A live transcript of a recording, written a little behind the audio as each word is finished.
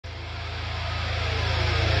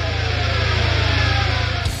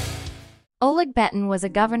Oleg Betin was a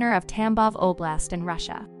governor of Tambov Oblast in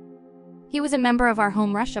Russia. He was a member of our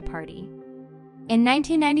Home Russia party. In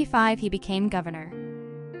 1995, he became governor.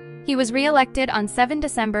 He was re-elected on 7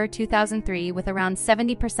 December 2003 with around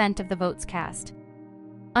 70% of the votes cast.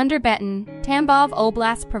 Under Betin, Tambov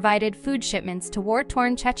Oblast provided food shipments to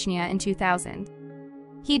war-torn Chechnya in 2000.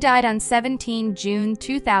 He died on 17 June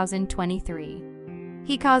 2023.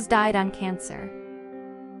 He died on cancer.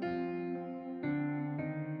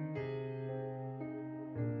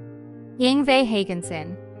 Yngve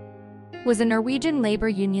Hågensen was a Norwegian labor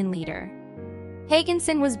union leader.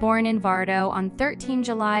 Hågensen was born in Vardø on 13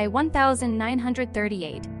 July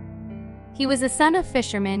 1938. He was the son of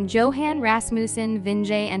fishermen Johan Rasmussen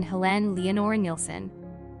Vinje and Helene Leonore Nielsen.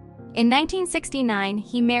 In 1969,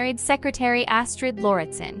 he married secretary Astrid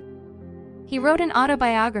Lauritzen. He wrote an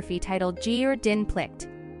autobiography titled Gjør din plikt,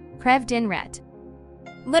 Krev din rett.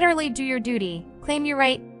 Literally, do your duty, claim your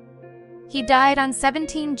right. He died on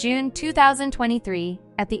 17 June 2023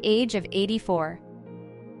 at the age of 84.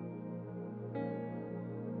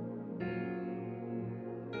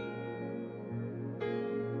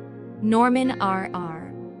 Norman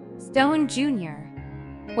R.R. Stone Jr.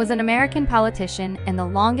 was an American politician and the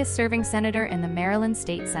longest-serving senator in the Maryland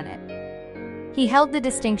State Senate. He held the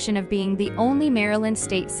distinction of being the only Maryland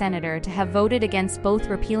state senator to have voted against both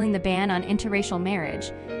repealing the ban on interracial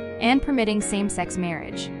marriage and permitting same-sex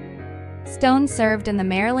marriage. Stone served in the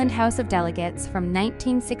Maryland House of Delegates from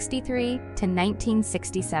 1963 to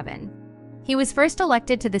 1967. He was first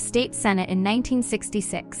elected to the state Senate in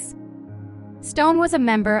 1966. Stone was a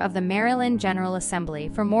member of the Maryland General Assembly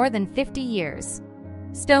for more than 50 years.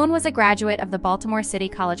 Stone was a graduate of the Baltimore City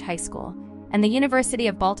College High School and the University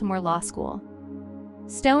of Baltimore Law School.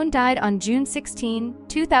 Stone died on June 16,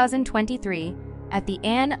 2023, at the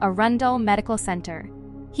Anne Arundel Medical Center.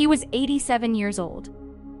 He was 87 years old.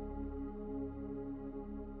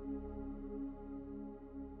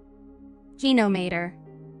 Gino Mäder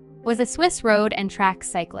was a Swiss road and track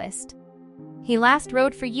cyclist. He last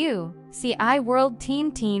rode for UCI World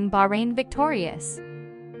Team Bahrain victorious.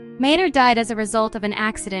 Mäder died as a result of an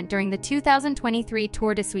accident during the 2023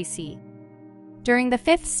 Tour de Suisse. During the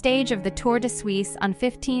fifth stage of the Tour de Suisse on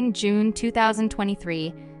 15 June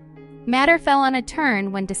 2023, Mäder fell on a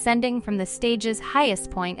turn when descending from the stage's highest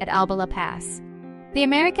point at Albala Pass. The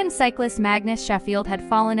American cyclist Magnus Sheffield had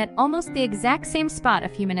fallen at almost the exact same spot a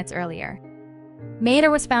few minutes earlier.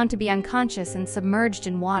 Mäder was found to be unconscious and submerged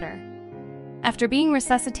in water. After being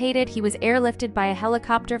resuscitated, he was airlifted by a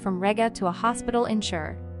helicopter from Riga to a hospital in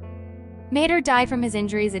Chur. Mäder died from his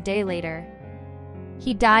injuries a day later.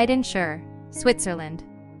 He died in Chur, Switzerland.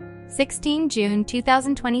 16 June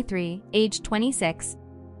 2023, age 26.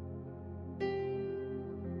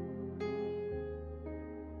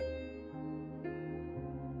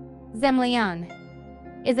 Zemlyane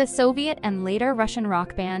is a Soviet and later Russian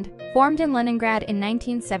rock band formed in Leningrad in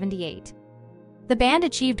 1978. The band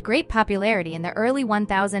achieved great popularity in the early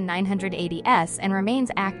 1980s and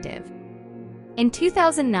remains active. In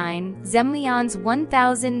 2009, Zemlyane's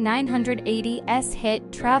 1980s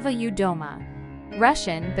hit Travayu Doma,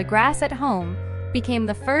 Russian, The Grass at Home, became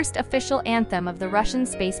the first official anthem of the Russian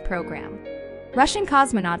space program. Russian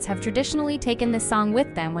cosmonauts have traditionally taken this song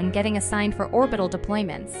with them when getting assigned for orbital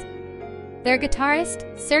deployments. Their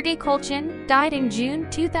guitarist, Sergei Kolchin, died in June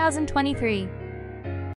 2023.